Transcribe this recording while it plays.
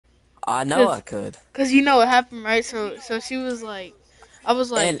I know I could. Cause you know what happened, right? So she was like, I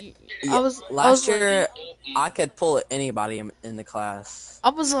was like, And yeah, I was last like, year I could pull anybody in the class. I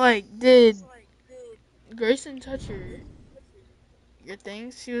was like, did Grayson touch your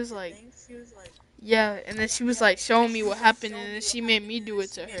things? She was like, yeah, and then she was like showing me what happened, and then she made me do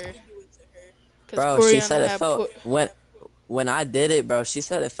it to her, cause Bro, she Coriana said it had felt put. when I did it, bro, she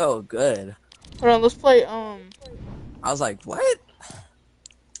said it felt good. Hold on, let's play I was like, "What?"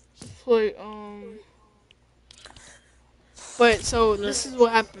 play But so Look, this is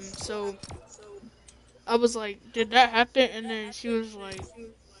what happened. So I was like, did that happen? And then she was like,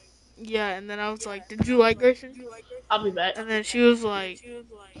 yeah. And then I was like, did you like Grayson? I'll be back. And then she was like,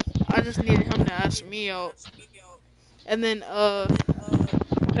 I just needed him to ask me out. And then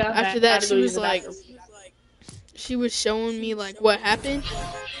Okay, I'm after back. I that had to she go use was the like, bathroom. she was showing me like what happened,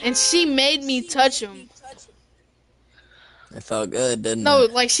 and she made me touch him. It felt good, didn't No,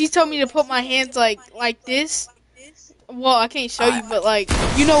 it? like she told me to put my hands like this. Well, I can't show I you, but like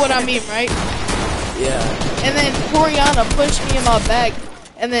you know what I mean, right? yeah. And then Coriana pushed me in my back,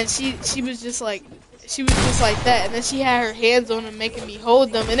 and then she was just like, she was just like that, and then she had her hands on him, making me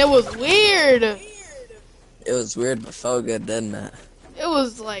hold them, and it was weird. It It was weird but felt good, didn't it?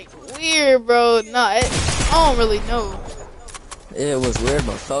 was like weird, bro. Nah, I don't really know. It was weird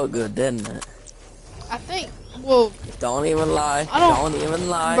but felt good, didn't it? I think, well, Don't even lie. I don't, Don't even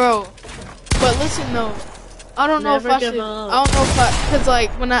lie. bro. But listen though, I don't know if Never I give should. up. I don't know if I, cause like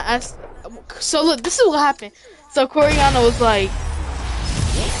when I asked, so look, this is what happened. So Coriana was like,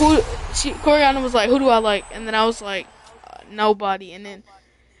 Coriana was like, who do I like? And then I was like, nobody. And then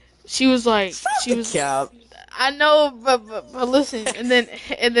she was like, Stop the cap. I know, but listen. And then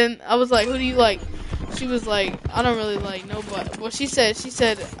I was like, who do you like? She was like, I don't really like nobody. Well, she said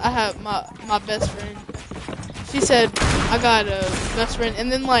I have my best friend. She said I got a best friend,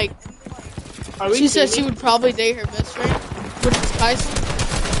 and then like Are we she said she teaming? would probably date her best friend, which is Kyson.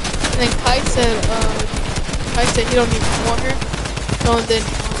 And then Kai said he don't even want her. So and then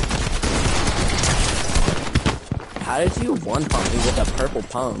How did you one pump me with a purple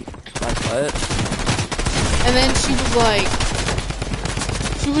pump? Like what? and then she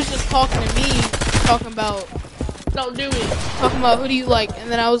was just talking to me, talking about Don't do it. who do you like, and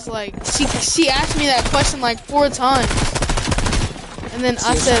then I was like, she asked me that question like 4 times, and then She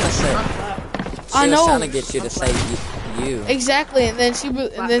I was trying said, to say. I She was trying know to get you to say you. exactly, and then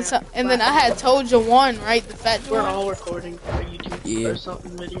and then I had told Jawan, right, the fat We're Jawan, all recording for YouTube Yeah. or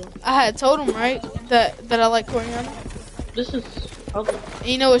something video. I had told him, right, that I like Coriana, This is okay. and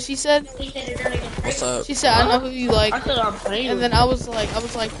you know what she said? What's up? She said, I know who you like, I said I'm playing. and then I was like,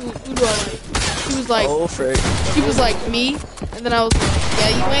 who do I like? She was like, Oh frick. me, and then I was like, yeah,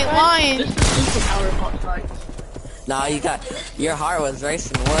 you ain't lying. This is superpower Fortnite. Nah, you got your heart was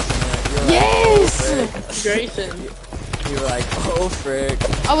racing, wasn't it? You were Yes! like, oh frick. Grayson. You were like, oh frick.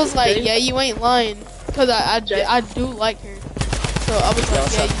 I was like, James? yeah, you ain't lying, cause I do like her. So I was Yo, like,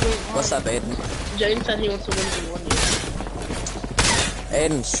 what's yeah, up? you ain't lying. What's up, Aiden? James said he wants to win in 1 year.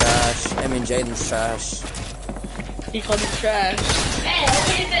 Aiden's trash. I mean, Jaden's trash. He called me trash.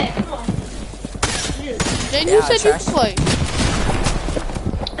 Then Yeah, you said you trash. could play.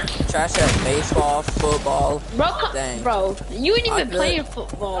 Trash at baseball, football. Dang. Bro, you ain't I even could- playing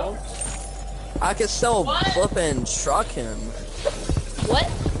football. I could still flip and truck him. What?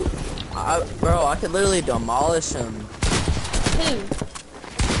 Bro, I could literally demolish him. Who?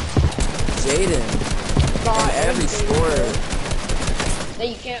 Jaden. In every sport. No,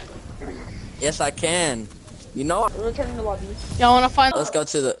 you can't. Yes, I can. You know what? Return to the lobby. Y'all wanna find Let's go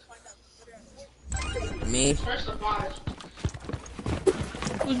to the... Me?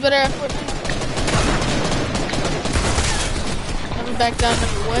 who's better at Fortnite? Never back down,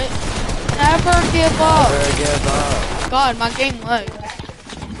 never what? Never give up. Never give up. God, my game lagged.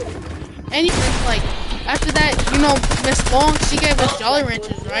 And you like after that, you know, Miss Long, she gave us Jolly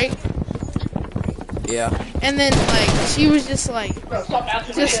Ranchers, right? Yeah. And then like she was just like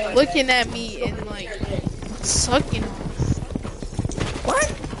looking at me and like sucking on me. What?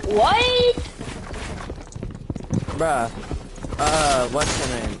 What? Bruh. What's her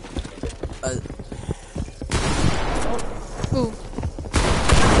name? Who?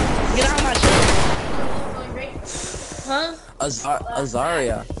 Get out of my shit. Huh?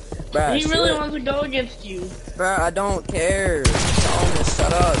 Azaria. Bruh, He really wants to go against you. Bruh, I don't care. Tell him to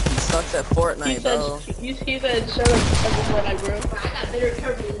shut up. He sucks at He Fortnite, bro. said, he said, shut up, Fortnite, bro.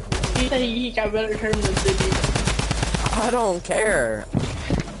 He said he got better terms than Sydney. I don't care.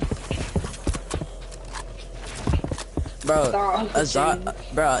 Bro,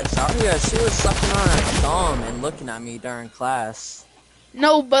 Azaria, she was sucking on her thumb and looking at me during class.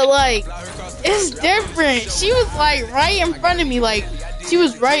 No, but like, it's different. She was like right in front of me, like she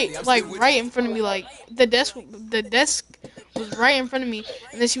was right in front of me, like the desk was right in front of me,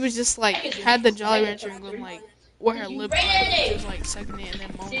 and then she was just like had the Jolly Rancher and going like where her lip, like she was like sucking it and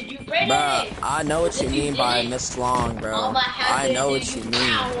then moaning. Bruh, I know what you mean by Miss Long, bro. I know what you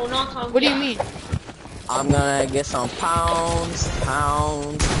mean. What do you mean? I'm gonna get some pounds. Huh?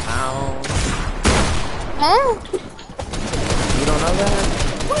 You don't know that?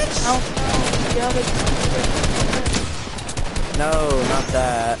 I don't know. No, not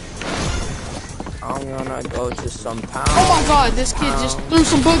that. I'm gonna go to some pounds. Oh my god, this kid just threw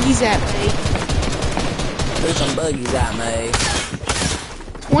some boogies at me. Threw some boogies at me.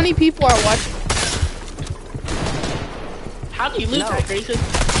 20 people are watching. How do you lose that, Grayson?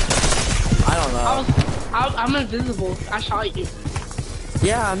 I don't know. I'm invisible. I shot you.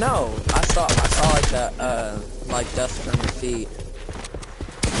 Yeah, I know. I saw like that, like dust from your feet.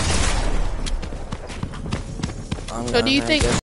 So do you think